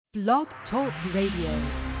Blog Talk Radio.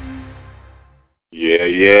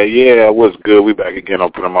 Yeah. What's good? We back again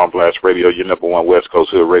on Put 'em on Blast Radio, your number one West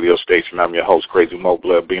Coast Hood radio station. I'm your host, Crazy Mo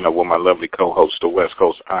Blood, being up with my lovely co-host, the West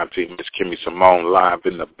Coast auntie, Miss Kimmy Simone, live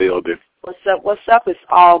in the building. What's up? It's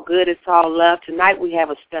all good. It's all love. Tonight we have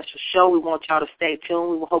a special show. We want y'all to stay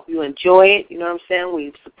tuned. We hope you enjoy it. You know what I'm saying?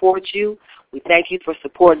 We support you. We thank you for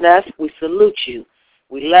supporting us. We salute you.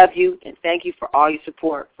 We love you, and thank you for all your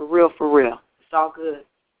support. For real. It's all good.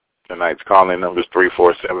 Tonight's calling number is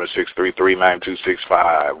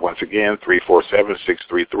 347-633-9265. Once again,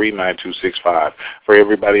 347-633-9265. For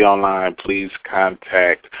everybody online, please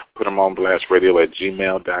contact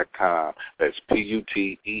putemonblastradio@gmail.com. That's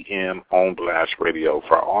PUTEM on Blast Radio.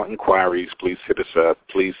 For all inquiries, please hit us up.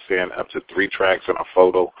 Please send up to 3 tracks and a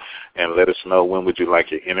photo and let us know when would you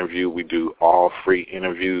like your interview. We do all free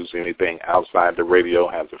interviews. Anything outside the radio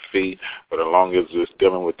has a fee, but as long as it's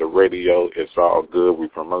dealing with the radio, it's all good. We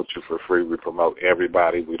promote you for free. We promote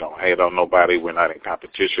everybody. We don't hate on nobody. We're not in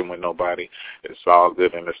competition with nobody. It's all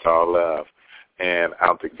good and it's all love. And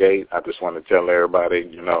out the gate, I just want to tell everybody,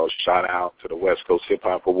 shout out to the West Coast Hip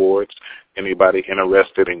Hop Awards. Anybody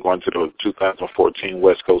interested in going to the 2014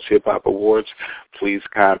 West Coast Hip Hop Awards, please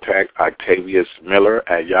contact Octavius Miller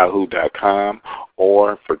at yahoo.com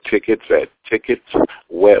or for tickets at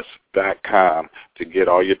ticketswest.com to get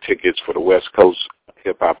all your tickets for the West Coast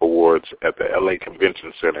Hip Hop Awards at the LA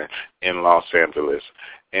Convention Center in Los Angeles.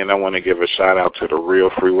 And I want to give a shout out to the Real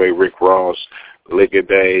Freeway Rick Ross,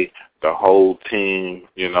 Ligaday, the whole team,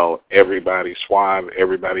 everybody, Suave,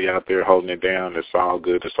 everybody out there holding it down. It's all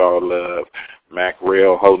good. It's all love. Mac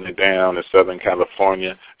Rail holding it down in Southern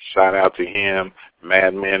California. Shout out to him.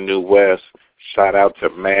 Madman New West. Shout out to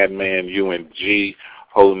Madman UNG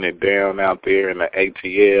holding it down out there in the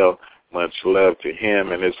ATL. Much love to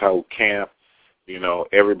him and his whole camp.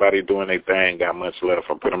 Everybody doing their thing. Got much love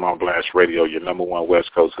from Put 'em on Blast Radio, your number one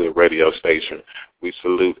West Coast Hood radio station. We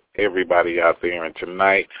salute everybody out there. And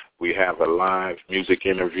tonight we have a live music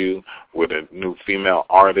interview with a new female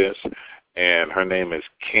artist, and her name is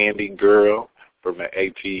CandGirl from the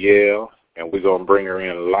ATL. And we're going to bring her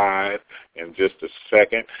in live in just a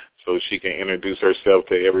second so she can introduce herself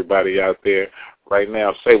to everybody out there. Right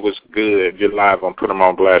now, say what's good. You're live on Put 'em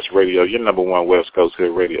on Blast Radio, your number one West Coast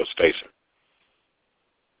Hood radio station.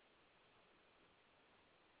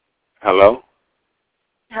 Hello?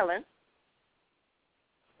 Hello.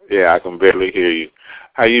 Yeah, I can barely hear you.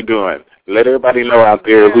 How you doing? Let everybody know out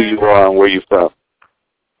there who you are and where you from.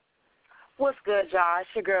 What's good, y'all? It's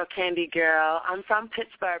your girl, CandGirl. I'm from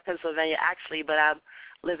Pittsburgh, Pennsylvania, actually, but I'm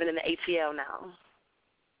living in the ATL now.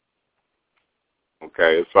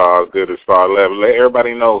 Okay, it's all good. It's all love. Let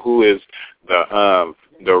everybody know who is the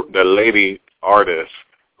lady artist.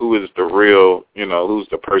 Who is the real, who's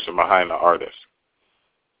the person behind the artist?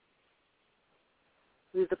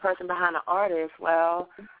 Who's the person behind the artist? Well,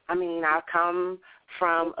 I come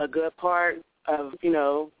from a good part of,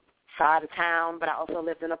 side of town, but I also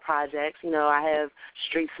lived in the projects. I have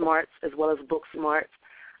street smarts as well as book smarts.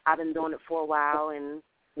 I've been doing it for a while, and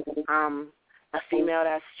I'm a female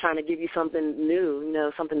that's trying to give you something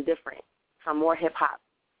new, something different, some more hip-hop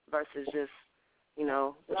versus just,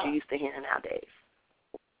 what you're used to hearing nowadays.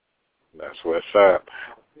 That's what's up.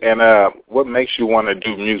 And what makes you want to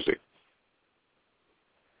do music?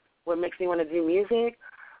 What makes me want to do music?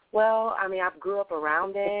 Well, I grew up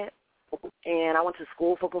around it, and I went to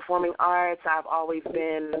school for performing arts. I've always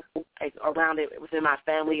been around it within my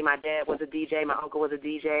family. My dad was a DJ. My uncle was a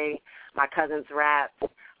DJ. My cousins rapped.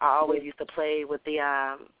 I always used to play with the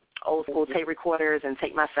old school tape recorders and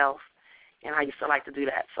tape myself, and I used to like to do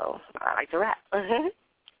that, so I like to rap.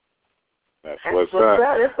 That's what's up.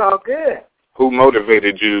 It's all good. Who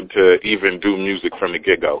motivated you to even do music from the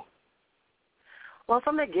get-go? Well,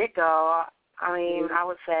 from the get-go, I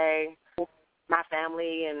would say my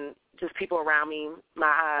family and just people around me.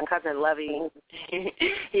 My cousin Lovey,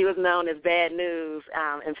 he was known as Bad News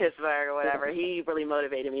in Pittsburgh or whatever. He really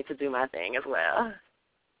motivated me to do my thing as well.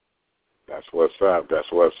 That's what's up.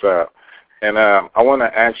 That's what's up. And I want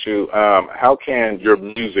to ask you, how can your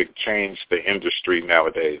music change the industry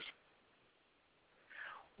nowadays?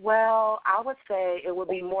 Well, I would say it would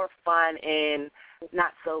be more fun and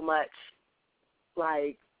not so much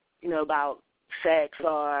about sex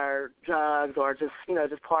or drugs or just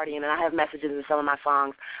partying. And I have messages in some of my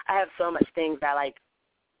songs. I have so much things that,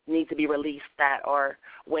 need to be released that are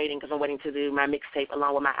waiting because I'm waiting to do my mixtape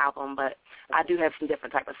along with my album. But I do have some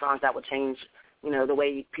different type of songs that will change, the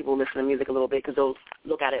way people listen to music a little bit because they'll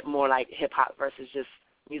look at it more like hip-hop versus just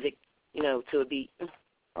music, to a beat.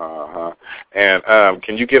 Uh-huh. And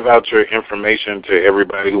can you give out your information to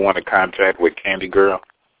everybody who want to contact with CandGirl?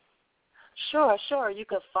 Sure. You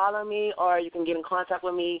can follow me or you can get in contact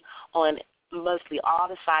with me on mostly all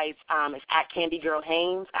the sites. It's at CandGirl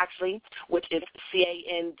Haynes, actually, which is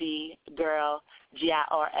CAND Girl,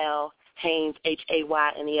 GIRL, Haynes,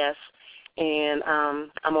 HAYNES. And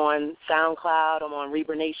I'm on SoundCloud. I'm on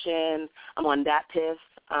Reaper Nation. I'm on DatPiff.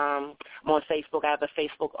 I'm on Facebook. I have a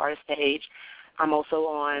Facebook artist page. I'm also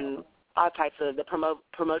on all types of the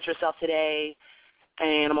Promote Yourself Today.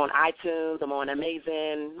 And I'm on iTunes. I'm on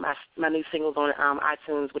Amazing. My new single's on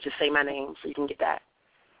iTunes, which is Say My Name, so you can get that.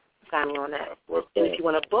 Find me on that. And if you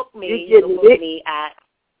want to book me, you can book me at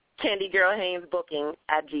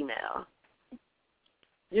CandGirlHaynesBooking@gmail.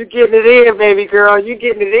 You're getting it in, baby girl. You're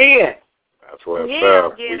getting it in. That's what's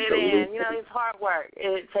I'm getting it in. It's hard work.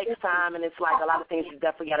 It takes time, and it's like a lot of things you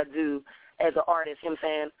definitely got to do as an artist, you know what I'm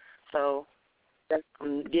saying? So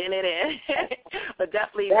I'm getting it in. But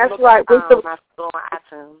definitely that's look right. my school on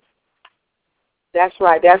iTunes. That's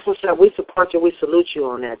right. That's what's up. We support you. We salute you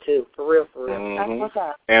on that, too. For real. Mm-hmm. That's what's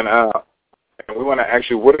up. And we want to ask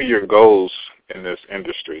you, what are your goals in this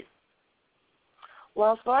industry?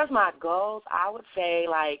 Well, as far as my goals, I would say,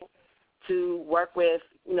 like, to work with,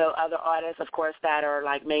 other artists, of course, that are,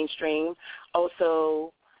 like, mainstream.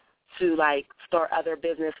 Also to, like, start other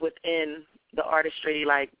business within the artistry,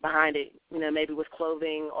 like, behind it, maybe with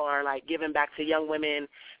clothing or, like, giving back to young women,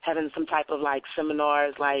 having some type of, like,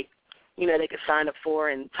 seminars, like, they could sign up for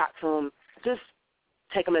and talk to them, just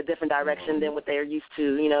take them in a different direction than what they're used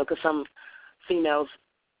to, because some females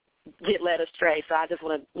get led astray. So I just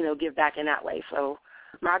want to, give back in that way. So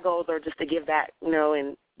my goals are just to give back,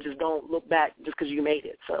 and just don't look back just because you made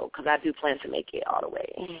it. So, because I do plan to make it all the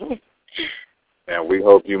way. And we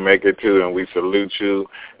hope you make it too, and we salute you,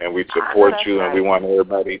 and we support you, and we want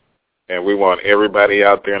everybody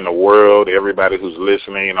out there in the world, everybody who's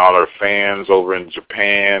listening, all our fans over in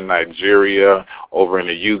Japan, Nigeria, over in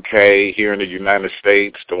the UK, here in the United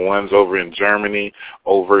States, the ones over in Germany,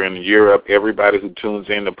 over in Europe, everybody who tunes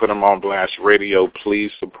in to Put 'Em on Blast Radio,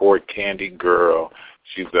 please support CandGirl.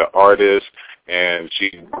 She's the artist, and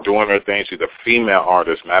she's doing her thing. She's a female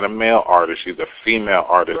artist, not a male artist. She's a female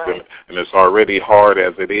artist, right. and it's already hard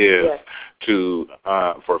as it is to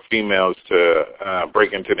for females to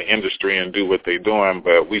break into the industry and do what they're doing.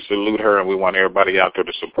 But we salute her, and we want everybody out there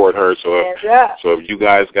to support her. So if you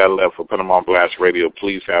guys got love for Put 'Em on Blast Radio,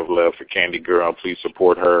 please have love for CandGirl. Please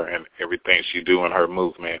support her and everything she do in her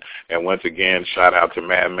movement. And once again, shout out to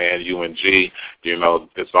Madman UNG.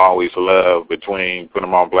 It's always love between Put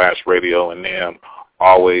 'Em on Blast Radio and them,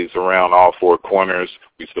 always around all four corners.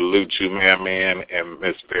 We salute you, man, and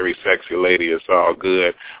Miss Very Sexy Lady. It's all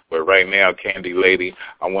good. But right now, Candy Lady,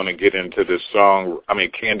 I want to get into this song.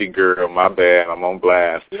 CandGirl, my bad. I'm on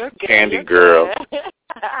blast. CandGirl.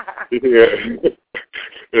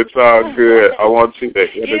 It's all good. I want you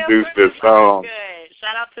to introduce this song. Good.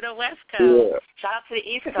 Shout out to the West Coast. Yeah. Shout out to the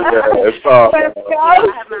East Coast. Yeah, it's all West Coast.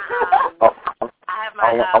 I have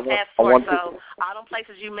my passport, so all them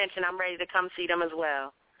places you mentioned, I'm ready to come see them as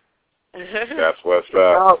well. That's what's up.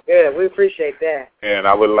 Oh, good. We appreciate that. And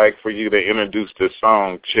I would like for you to introduce this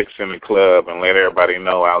song, Chicks in the Club, and let everybody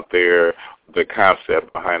know out there the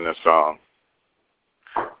concept behind the song.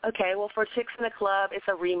 Okay, well, for Chicks in the Club, it's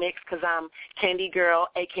a remix because I'm CandGirl,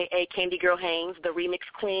 a.k.a. CandGirl Haynes, the remix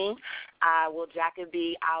queen. I will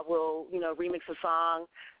remix a song,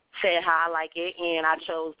 say it how I like it, and I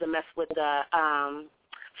chose to mess with the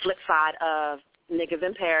flip side of Niggas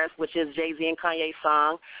in Paris, which is Jay-Z and Kanye's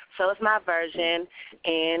song. So it's my version,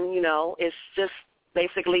 and, it's just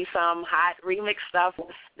basically some hot remix stuff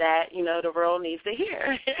that, the world needs to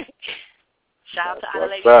hear. Shout out to all the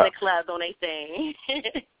ladies in the club on their thing.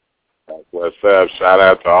 That's what's up. Shout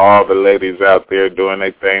out to all the ladies out there doing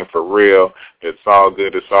their thing for real. It's all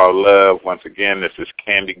good. It's all love. Once again, this is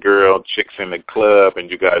CandGirl, Chicks in the Club, and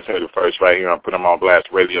you guys heard it first right here on Put 'Em on Blast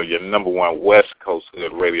Radio, your #1 West Coast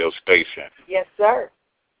hood radio station. Yes, sir.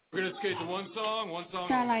 We're going to skate to one song.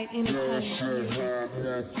 Starlight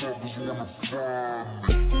Entertainment.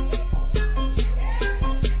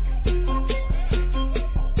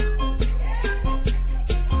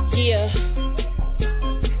 Yeah.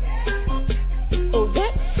 Oh,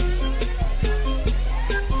 what?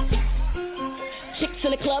 Chicks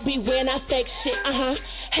in the club be wearing our fake shit,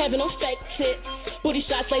 having them fake tits. Booty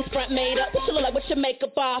shots, lace front made up. What you look like with your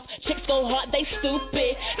makeup off? Chicks go hard, they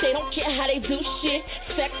stupid. They don't care how they do shit.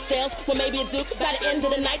 Sex sells, well maybe it do, cause by the end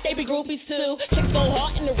of the night they be groupies too. Chicks go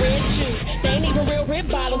hard in the red shoes. They ain't even real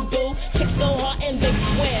rib bottles, boo. Chicks go hard and they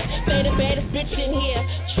swear. They the baddest bitch in here.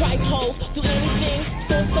 Tripe hoes, do anything.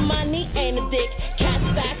 Spend some money, ain't a dick. Cat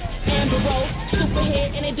stacks, Amber Rose,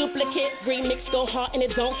 superhead and a duplicate. Remix go hard and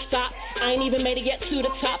it don't stop. I ain't even made it yet to the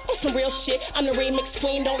top. On some real shit, I'm the remix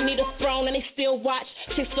queen, don't need a throne, and they still watch.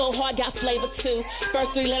 Chicks go hard, got flavor too.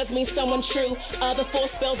 First 3 letters mean someone true. Other 4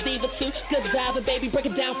 spells diva too. Good diver, baby, break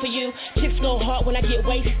it down for you. Chicks go hard when I get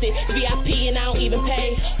wasted. VIP and I don't even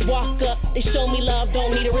pay. Walk up, they show me love,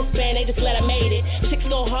 don't need a wristband, they just let I made it. Chicks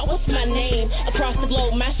go hard, what's my name? Across the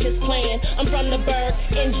globe, my shit's playing. I'm from the Berg,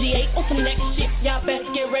 NG8, on some next shit. Y'all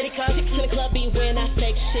better get ready, cause chicks in the club be when I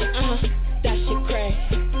fake shit. That shit crack.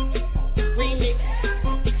 Remix.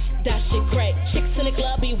 That shit crack. Chicks in the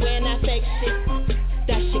club be when I fake shit.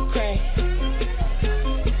 That shit crack.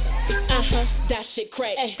 That shit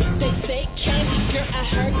crack. Ay, they say CandGirl, I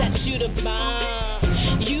heard that you the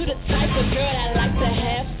bomb. You the type of girl that like to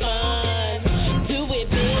have fun. Do it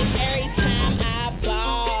big every time I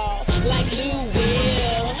ball. Like Lou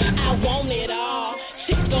Will, I want it all.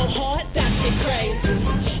 Chicks go hard, that shit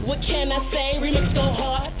crazy. What can I say? Remix go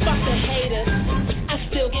hard, fuck the haters. I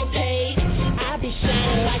still get paid. I be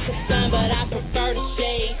shining like the sun, but I prefer the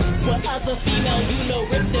shade. What other female you know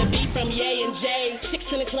rip the beat from Ye and J. Chicks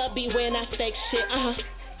in the club be when I fake shit.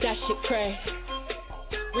 That shit crazy.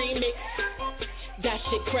 Remix. That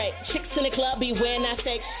shit crazy. Chicks in the club be when I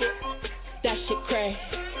fake shit. That shit crazy.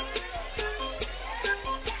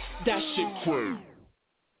 That shit crazy.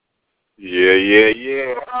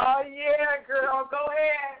 Yeah. Oh, yeah, girl. Go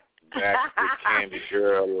ahead. Back to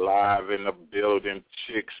CandGirl live in the building.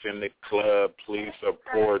 Chicks in the club. Please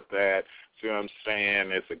support that. See what I'm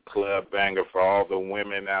saying? It's a club banger for all the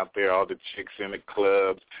women out there, all the chicks in the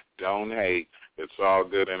clubs. Don't hate. It's all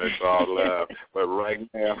good and it's all love. But right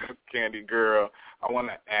now, CandGirl, I want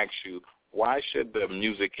to ask you, why should the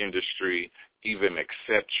music industry even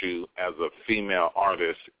accept you as a female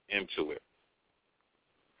artist into it?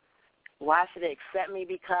 Why should they accept me?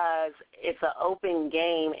 Because it's an open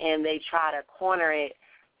game and they try to corner it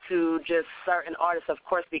to just certain artists, of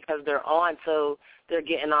course, because they're on, so they're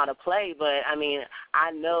getting all the play. But, I mean,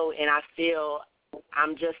 I know and I feel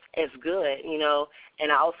I'm just as good, you know,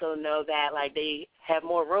 and I also know that, like, they have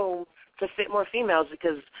more room to fit more females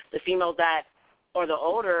because the females that are the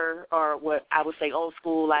older or what I would say old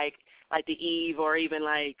school, like the Eve or even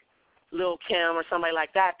like Lil' Kim or somebody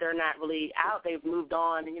like that, they're not really out. They've moved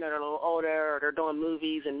on, you know, they're a little older or they're doing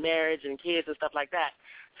movies and marriage and kids and stuff like that.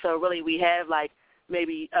 So really we have like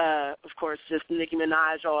maybe, of course, just Nicki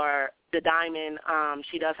Minaj or The Diamond.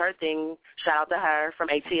 She does her thing. Shout out to her from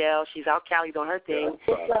ATL. She's out Cali doing her thing.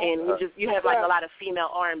 And you have like a lot of female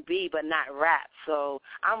R&B but not rap. So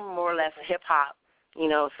I'm more or less hip-hop, you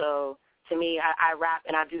know. So to me, I rap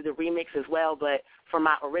and I do the remix as well. But for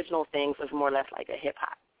my original things, it's more or less like a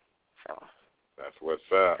hip-hop. So that's what's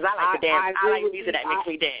up. Because I like to dance. I like music that makes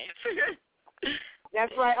me dance.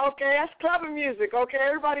 That's right. Okay, that's clubbing music. Okay,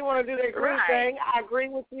 everybody want to do their groove thing. I agree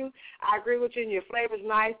with you. And your flavor's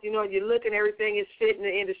nice. You know, your look and everything is fit in the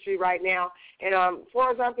industry right now. And as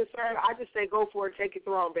far as I'm concerned, I just say go for it. Take your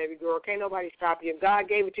throne, baby girl. Can't nobody stop you. If God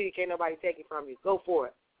gave it to you, can't nobody take it from you. Go for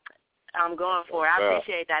it. I'm going for it. I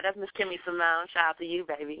appreciate that. That's Miss Kimmy Simone. Shout out to you,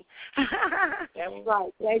 baby. That's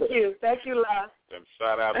right. Thank you. Thank you, love. And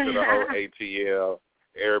shout out to the whole ATL.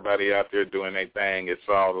 Everybody out there doing their thing. It's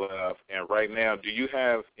all love. And right now, do you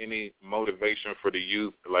have any motivation for the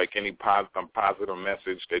youth, like any positive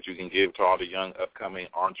message that you can give to all the young upcoming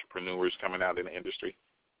entrepreneurs coming out in the industry?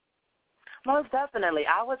 Most definitely.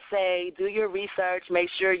 I would say do your research. Make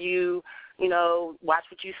sure you know, watch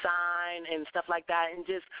what you sign and stuff like that, and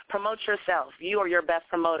just promote yourself. You are your best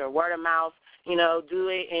promoter. Word of mouth, you know, do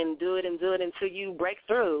it until you break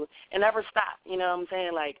through and never stop. You know what I'm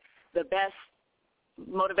saying? Like the best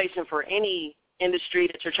motivation for any industry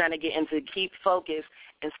that you're trying to get into, keep focused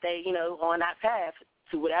and stay, you know, on that path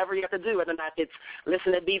to whatever you have to do, whether or not it's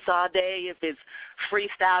listen to beats all day, if it's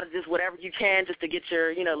freestyle, just whatever you can just to get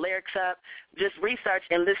your, you know, lyrics up. Just research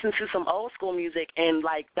and listen to some old school music, and,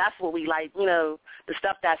 like, that's what we like, you know, the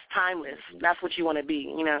stuff that's timeless. That's what you want to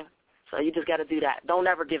be, you know. So you just got to do that. Don't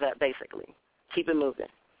ever give up, basically. Keep it moving.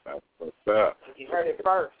 That's what's up. You heard it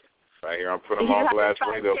first. Right here, I'm putting them on blast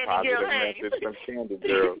radio, positive message from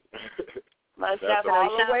CandGirl. Most definitely.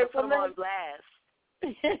 All the way put from them on blast.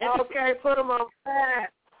 Okay, put them on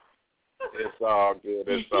blast. It's all good.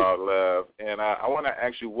 It's all love. And I want to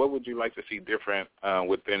ask you, what would you like to see different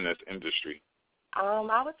within this industry?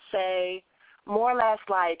 I would say more or less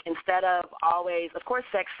like instead of always, of course,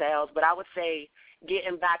 sex sells, but I would say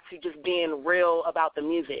getting back to just being real about the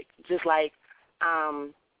music. Just like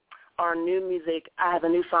our new music, I have a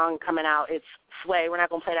new song coming out. It's Sway. We're not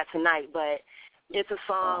going to play that tonight, but it's a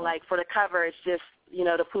song, like, for the cover, it's just, you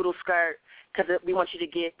know, the poodle skirt, because we want you to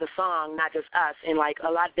get the song, not just us. And, like,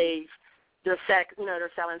 a lot of days, they're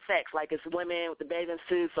selling sex, like it's women with the bathing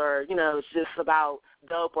suits, or it's just about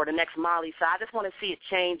dope or the next Molly. So I just want to see it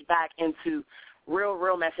change back into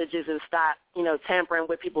real messages and stop, tampering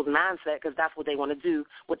with people's mindset, because that's what they want to do,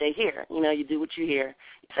 what they hear. You do what you hear,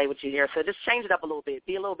 you say what you hear. So just change it up a little bit.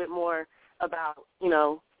 Be a little bit more about,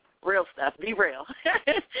 real stuff. Be real.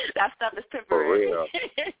 That stuff is temporary. For real.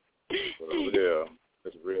 For real.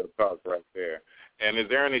 It's real talk right there. And is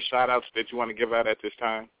there any shout-outs that you want to give out at this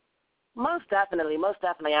time? Most definitely.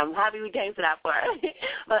 I'm happy we came to that part.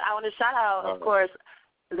 But I want to shout out, of course,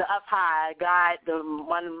 the Up High, God, the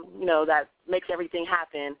one, that makes everything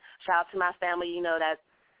happen. Shout out to my family, that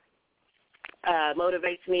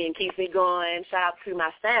motivates me and keeps me going. Shout out to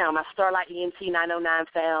my fam, my Starlight ENT 909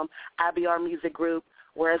 fam, IBR Music Group,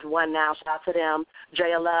 Where's One Now. Shout out to them.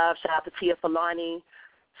 Drea Love, shout out to Tia Filani.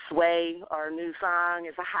 Sway, our new song,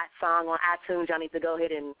 is a hot song on iTunes. Y'all need to go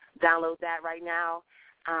ahead and download that right now.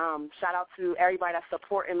 Shout out to everybody that's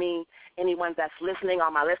supporting me, anyone that's listening,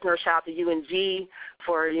 all my listeners. Shout out to UNG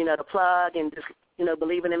for, the plug and just,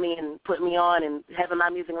 believing in me and putting me on and having my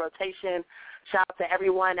music in rotation. Shout out to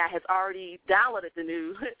everyone that has already downloaded the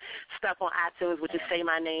new stuff on iTunes, which is Say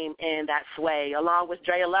My Name and That Sway, along with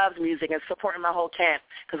Drea Love's music and supporting my whole camp,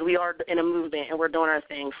 because we are in a movement and we're doing our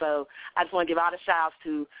thing. So I just want to give all the shout-outs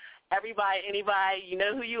to everybody, anybody, you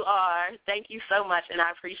know who you are. Thank you so much, and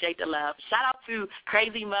I appreciate the love. Shout out to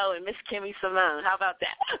Crazy Mo and Miss Kimmy Simone. How about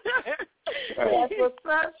that? That's what's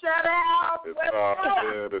up. Shout out. It's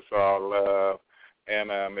all good. It's all love.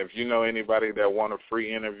 And if you know anybody that want a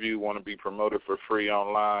free interview, want to be promoted for free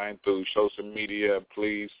online through social media,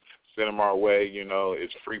 please send them our way.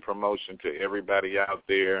 It's free promotion to everybody out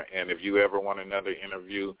there. And if you ever want another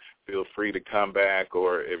interview, feel free to come back.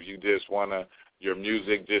 Or if you just want your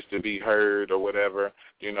music just to be heard or whatever,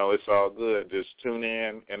 it's all good. Just tune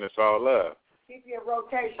in, and it's all love. Keep you in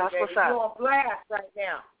rotation. That's baby. what's up. You're on blast right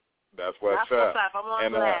now. That's what's up. That's what's up. I'm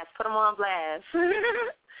on blast. Put them on blast.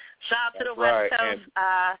 Shout out to the West Coast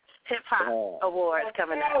Hip Hop Awards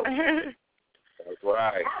coming up. That's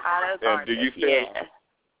right. And do you feel?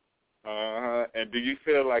 And do you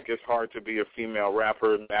feel like it's hard to be a female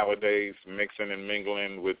rapper nowadays, mixing and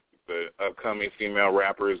mingling with the upcoming female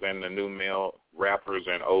rappers and the new male rappers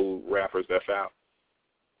and old rappers that's out?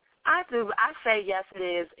 I do. I say yes, it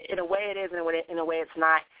is. In a way, it is. In a way, it's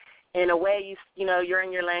not. In a way, you're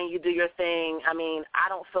in your lane, you do your thing. I mean, I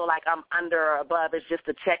don't feel like I'm under or above. It's just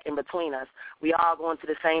a check in between us. We all going to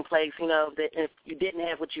the same place, that if you didn't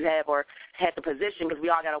have what you have or had the position, because we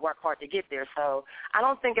all got to work hard to get there. So I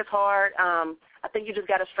don't think it's hard. I think you just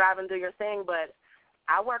got to strive and do your thing. But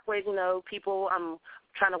I work with, people. I'm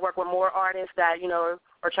trying to work with more artists that,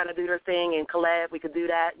 are trying to do their thing and collab. We could do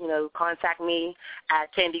that. Contact me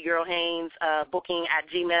at CandGirl Haynes,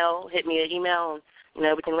 booking@gmail. Hit me an email,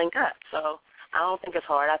 and we can link up. So I don't think it's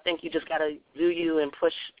hard. I think you just got to do you and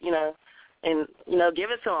push, and,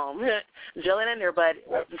 give it to them. Drill it in there. But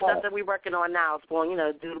the stuff that we're working on now is going,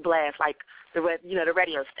 do the blast, like the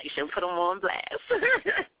radio station. Put them on blast.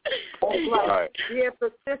 Right. Being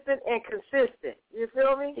persistent and consistent. You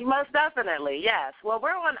feel me? Most definitely, yes. Well, we're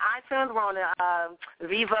on iTunes. We're on the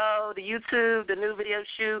Vivo, the YouTube, the new video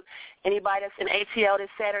shoot. Anybody that's in ATL this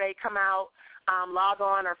Saturday, come out. Log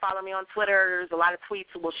on or follow me on Twitter. There's a lot of tweets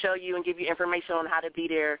that will show you and give you information on how to be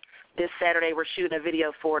there this Saturday. We're shooting a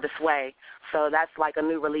video for The Sway. So that's like a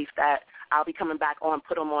new release that I'll be coming back on,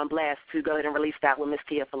 put them on blast to go ahead and release that with Miss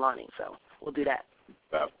Tia Filani. So we'll do that.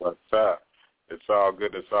 That's what's up. It's all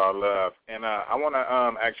good. It's all love. And I want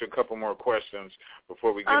to ask you a couple more questions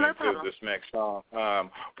before we get into this next song.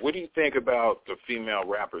 What do you think about the female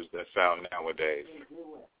rappers that's out nowadays?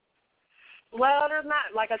 Well, there's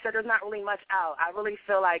not, like I said, there's not really much out. I really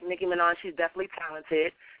feel like Nicki Minaj, she's definitely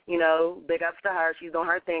talented. Big ups to her. She's doing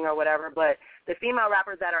her thing or whatever. But the female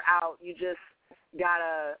rappers that are out, you just got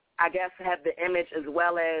to, I guess, have the image as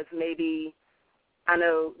well as maybe,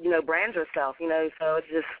 brand yourself, So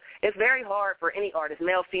it's very hard for any artist,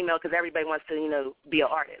 male, female, because everybody wants to, be an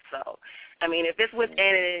artist. So, I mean, if it's within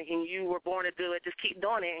it and you were born to do it, just keep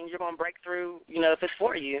doing it and you're going to break through, if it's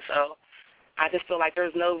for you. So I just feel like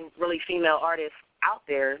there's no really female artists out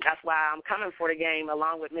there. That's why I'm coming for the game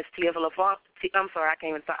along with Miss Tia Filani. I'm sorry, I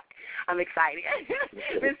can't even talk. I'm excited.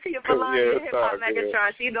 Miss Tia Filani, Hip Hop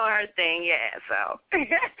Megatron, she's doing her thing, so.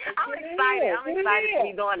 I'm excited. I'm excited to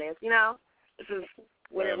be doing this, This is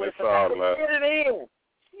what it's all love.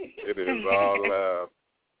 It is all love.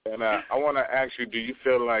 And I want to ask you, do you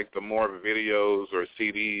feel like the more videos or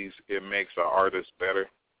CDs, it makes an artist better?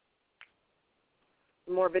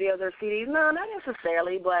 More videos or CDs? No, not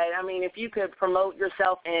necessarily, but, I mean, if you could promote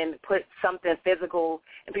yourself and put something physical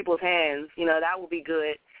in people's hands, that would be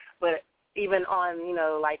good. But even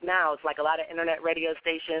on, like now, it's like a lot of internet radio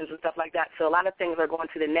stations and stuff like that. So a lot of things are going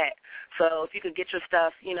to the net. So if you could get your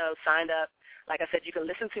stuff, signed up, like I said, you can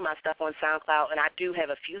listen to my stuff on SoundCloud, and I do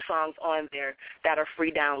have a few songs on there that are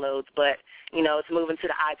free downloads, but, it's moving to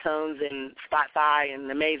the iTunes and Spotify and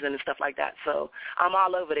Amazon and stuff like that. So I'm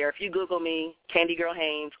all over there. If you Google me, CandGirl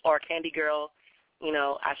Haynes or CandGirl,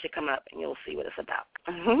 I should come up and you'll see what it's about.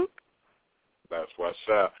 Mm-hmm. That's what's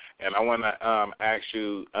up. And I want to ask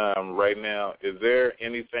you right now, is there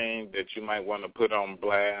anything that you might want to put on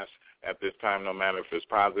blast at this time, no matter if it's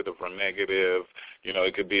positive or negative?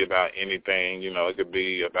 It could be about anything. It could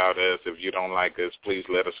be about us. If you don't like us, please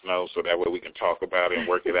let us know so that way we can talk about it and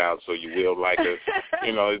work it out so you will like us.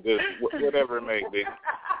 Just whatever it may be.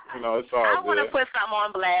 It's all I good. want to put something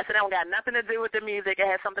on blast. It don't got nothing to do with the music. It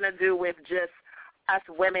has something to do with just us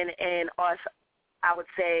women and us, I would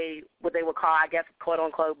say, what they would call, I guess,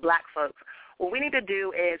 quote-unquote, black folks. What we need to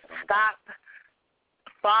do is stop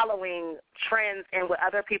following trends and what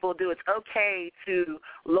other people do. It's okay to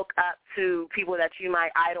look up to people that you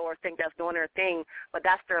might idol or think that's doing their thing, but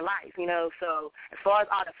that's their life, So as far as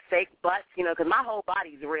all the fake butts, because my whole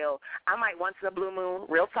body's real. I might once in a blue moon,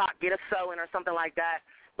 real talk, get a sewing or something like that.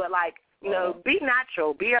 But, be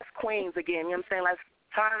natural. Be us queens again. You know what I'm saying? Let's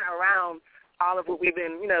turn around all of what we've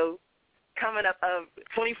been, coming up of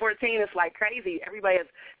 2014. It's like crazy. Everybody is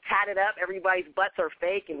tatted up. Everybody's butts are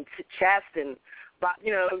fake and chest and,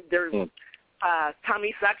 there's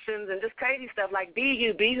tummy suctions and just crazy stuff. Like, be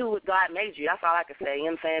you. Be who God made you. That's all I can say. You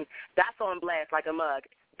know what I'm saying? That's on blast like a mug.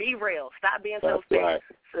 Be real. Stop being so fake. Right.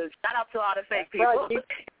 So shout out to all the fake people. Right.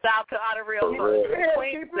 Shout out to all the real folks.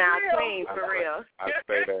 Queens now, queens for real.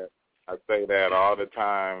 I say that all the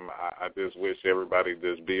time. I just wish everybody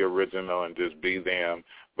just be original and just be them.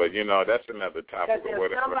 But, that's another topic.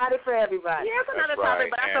 There's somebody for everybody. Yeah, it's another topic,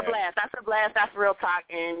 but that's a blast. That's a blast. That's real talk.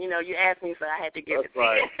 And, you asked me, so I had to give it to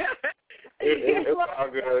you. It's all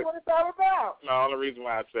good. That's what it's all about. No, the only reason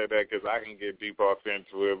why I say that because I can get deep off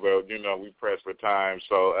into it, but, we press for time.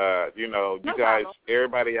 So, you guys,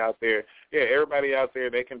 everybody out there,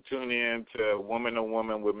 they can tune in to Woman to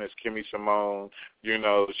Woman with Miss Kimmy Simone.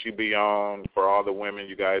 She be on for all the women.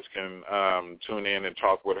 You guys can tune in and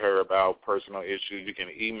talk with her about personal issues. You can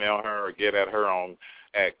email her or get at her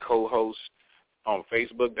at co-host on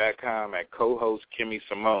Facebook.com at co-host Kimmy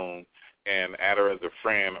Simone. And add her as a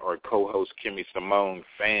friend, or co-host Kimmy Simone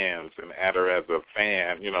fans, and add her as a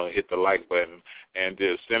fan, hit the like button, and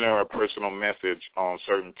just send her a personal message on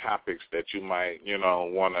certain topics that you might,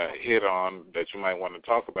 want to hit on, that you might want to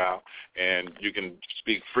talk about, and you can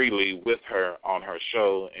speak freely with her on her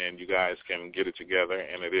show, and you guys can get it together,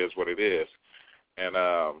 and it is what it is. And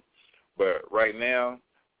but right now,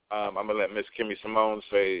 I'm going to let Miss Kimmy Simone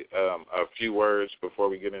say a few words before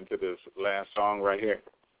we get into this last song right here.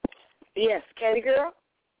 Yes, CandGirl?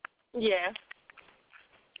 Yeah.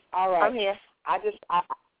 All right. I'm here.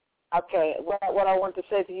 Okay, what I want to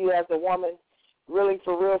say to you as a woman, really,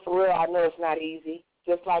 for real, I know it's not easy.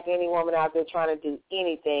 Just like any woman out there trying to do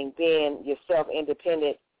anything, being your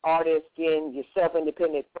self-independent artist, being your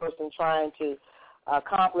self-independent person trying to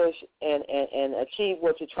accomplish and achieve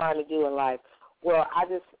what you're trying to do in life. Well,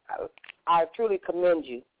 I truly commend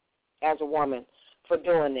you as a woman for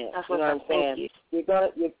doing this. You know what I'm saying?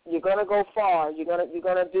 You're gonna go far. You're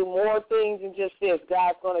gonna do more things than just this.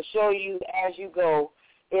 God's gonna show you as you go.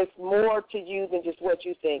 It's more to you than just what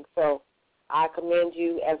you think. So I commend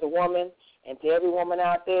you as a woman, and to every woman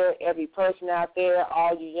out there, every person out there,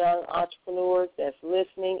 all you young entrepreneurs that's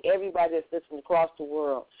listening, everybody that's listening across the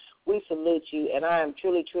world. We salute you, and I am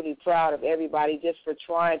truly, truly proud of everybody just for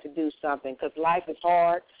trying to do something, because life is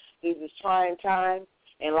hard. These is trying times,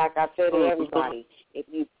 and like I said to everybody, if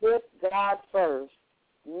you put God first,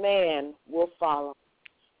 man will follow.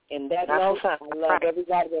 And that note, I love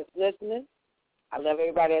everybody that's listening.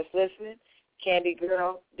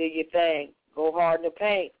 CandGirl, do your thing. Go hard in the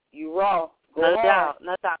paint. You raw. Go hard.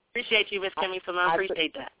 No doubt. Appreciate you, Miss Kimmy Simone.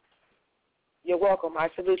 Appreciate that. You're welcome. I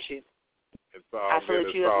salute you. It's all good.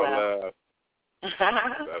 It's all love.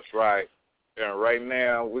 That's right. And right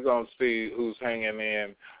now, we're going to see who's hanging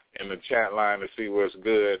in the chat line to see what's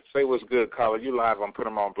good. Say what's good, caller. You live on Put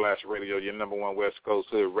 'em on Blast Radio, your number one West Coast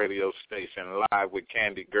hood radio station, live with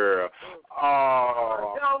CandGirl.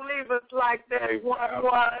 Oh, don't leave us like that. It's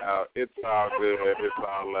all good. It's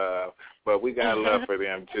all love. But we got love for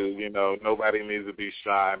them, too. Nobody needs to be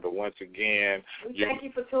shy. But once again, we thank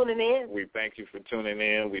you for tuning in. We thank you for tuning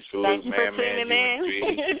in. We salute Man,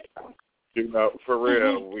 You know, for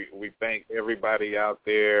real, we thank everybody out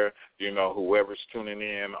there, you know, whoever's tuning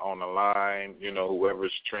in on the line, you know,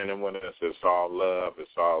 whoever's trending with us, it's all love, it's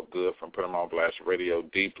all good from Put 'em on Blast Radio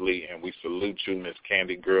deeply, and we salute you, Miss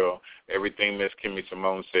CandGirl. Everything Miss Kimmy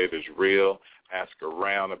Simone said is real. Ask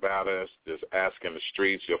around about us, just ask in the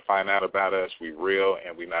streets. You'll find out about us. We real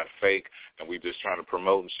and we not fake, and we just trying to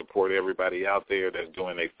promote and support everybody out there that's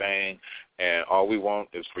doing their thing, and all we want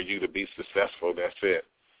is for you to be successful. That's it.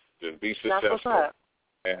 Just be successful. That's what's up.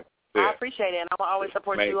 And I appreciate it, and I will always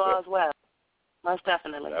support you all as well. Most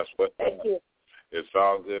definitely. That's what. Thank you. It's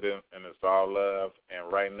all good and it's all love.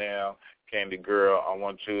 And right now, CandGirl, I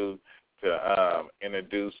want you to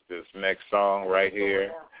introduce this next song right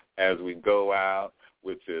here as we go out,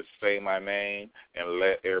 which is Say My Name, and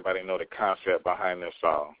let everybody know the concept behind this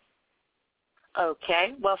song.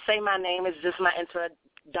 Okay. Well, Say My Name is just my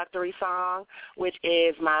introductory song, which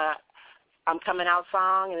is my I'm coming out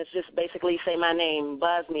song, and it's just basically say my name,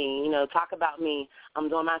 buzz me, you know, talk about me. I'm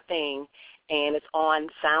doing my thing. And it's on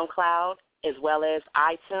SoundCloud as well as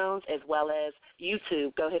iTunes as well as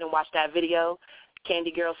YouTube. Go ahead and watch that video.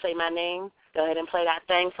 CandGirl, say my name. Go ahead and play that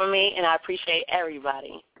thing for me, and I appreciate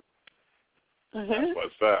everybody. That's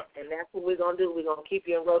what's up. And that's what we're going to do. We're going to keep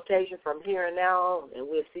you in rotation from here and now on, and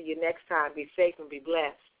we'll see you next time. Be safe and be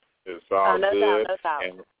blessed. It's all no good. Doubt, no doubt.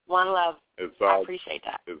 And one love. I appreciate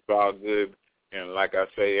that. It's all good. And like I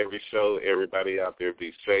say, every show, everybody out there,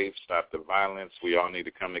 be safe, stop the violence. We all need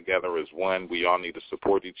to come together as one. We all need to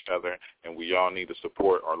support each other, and we all need to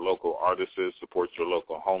support our local artists, support your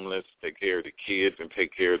local homeless, take care of the kids, and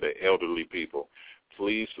take care of the elderly people.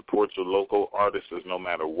 Please support your local artists no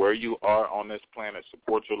matter where you are on this planet.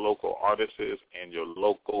 Support your local artists and your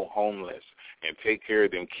local homeless, and take care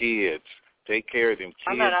of them kids. Take care of them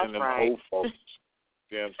kids and them old folks.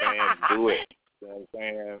 You know what I'm saying? Do it. You know what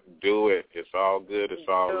I'm saying? Do it. It's all good. It's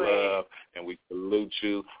all love. And we salute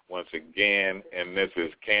you once again. And this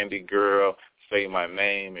is CandGirl, Say My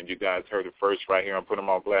Name. And you guys heard it first right here on Put 'em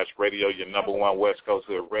on Blast Radio, your number one West Coast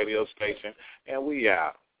Hood radio station. And we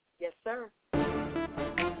out. Yes, sir.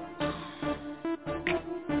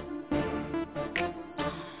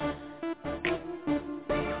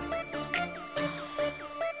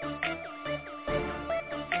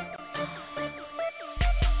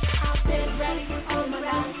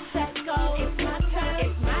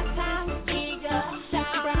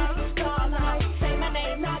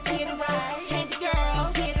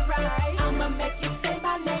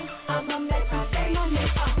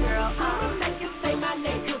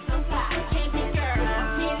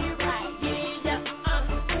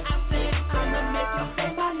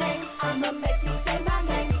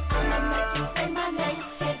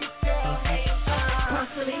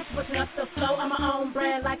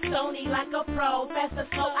 Like a pro, fast or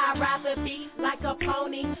slow, I'd rather be like a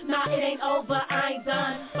pony. Nah, it ain't over, I ain't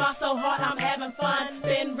done. Fought so hard, I'm having fun.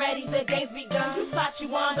 Been ready, the game's begun. You thought you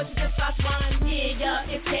won, but you just lost one. Yeah,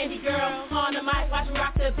 it's CandGirl on the mic, watch me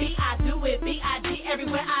rock the beat. I do it, B.I.G.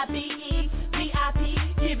 everywhere I be. VIP,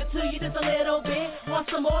 give it to you just a little bit. Want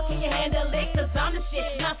some more? Can you handle it? 'Cause I'm the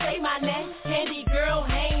shit. Now say my name, CandGirl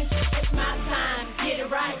Haynes. It's my time, get it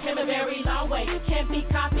right. Came a very long way. Can't be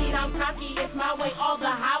copied, I'm cocky. It's my way, all the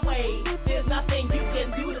highway. There's nothing you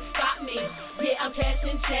can do to stop me. Yeah, I'm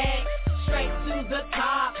cashing checks straight to the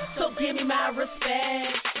top. So give me my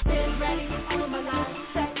respect. Been ready on my line,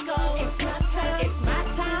 set go. It's my turn. It's my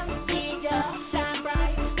time. Yeah, shine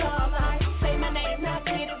bright, starlight. Say my name, now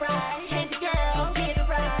get it right. CandGirl, get it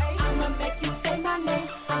right. I'ma make you say my name.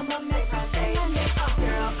 I'ma make you say my name. Oh,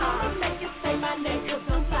 girl, I'ma make you say my name 'cause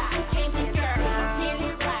I'm fly. CandGirl, get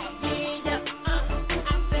it right. Yeah,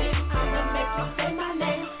 I said I'ma make you say my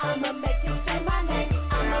name. I'ma make you say my name.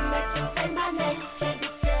 I'ma make you say my name.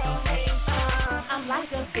 CandGirl, hey, I'm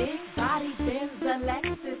like a big body Benz, a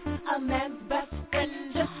Lexus, a man's best friend.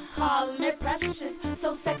 Just call me precious.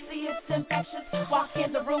 So sexy, it's infectious. Walk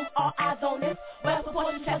in the room, all eyes on this. Well,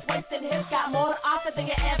 proportion, chest, waist, and hips. Got more to offer than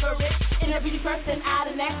you ever is. In a beauty person out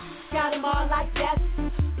of next. Got them all like that.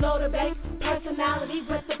 Blow the bass, personality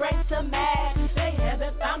with the brakes to match. They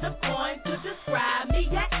haven't found a point to describe me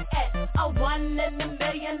yet. A 1 in a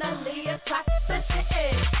million, Aaliyah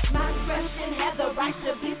toxicity. My expression has the right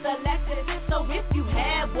to be selected. So if you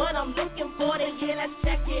have what I'm looking for, then yeah, let's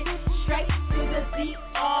check it. Straight to the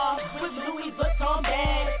DR with Louis Vuitton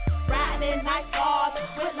bags. Riding in nice cars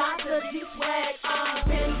with lots of G-swag.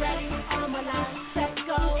 Been ready on my line, set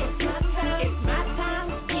go. It's my turn, it's my time.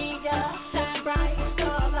 Yeah, shine bright,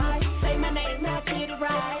 starlight. Say my name, now get it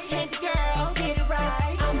right. CandGirl, get it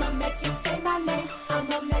right. I'ma make you say my name.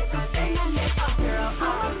 I'ma make you say my name. Oh, girl,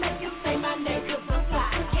 I'ma make you say my name 'cause I'm fly.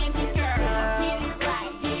 CandGirl, get it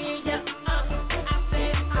right. Yeah,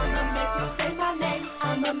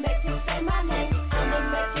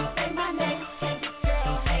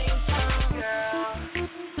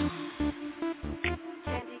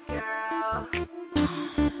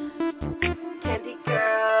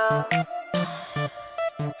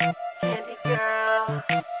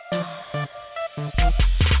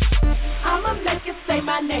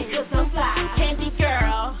 my name, 'cause I'm fly. Candy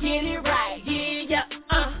girl, get it right, yeah,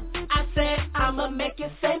 I said I'ma make you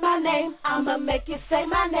say my name, I'ma make you say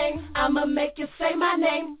my name, I'ma make you say my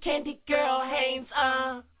name, Candy girl Haynes,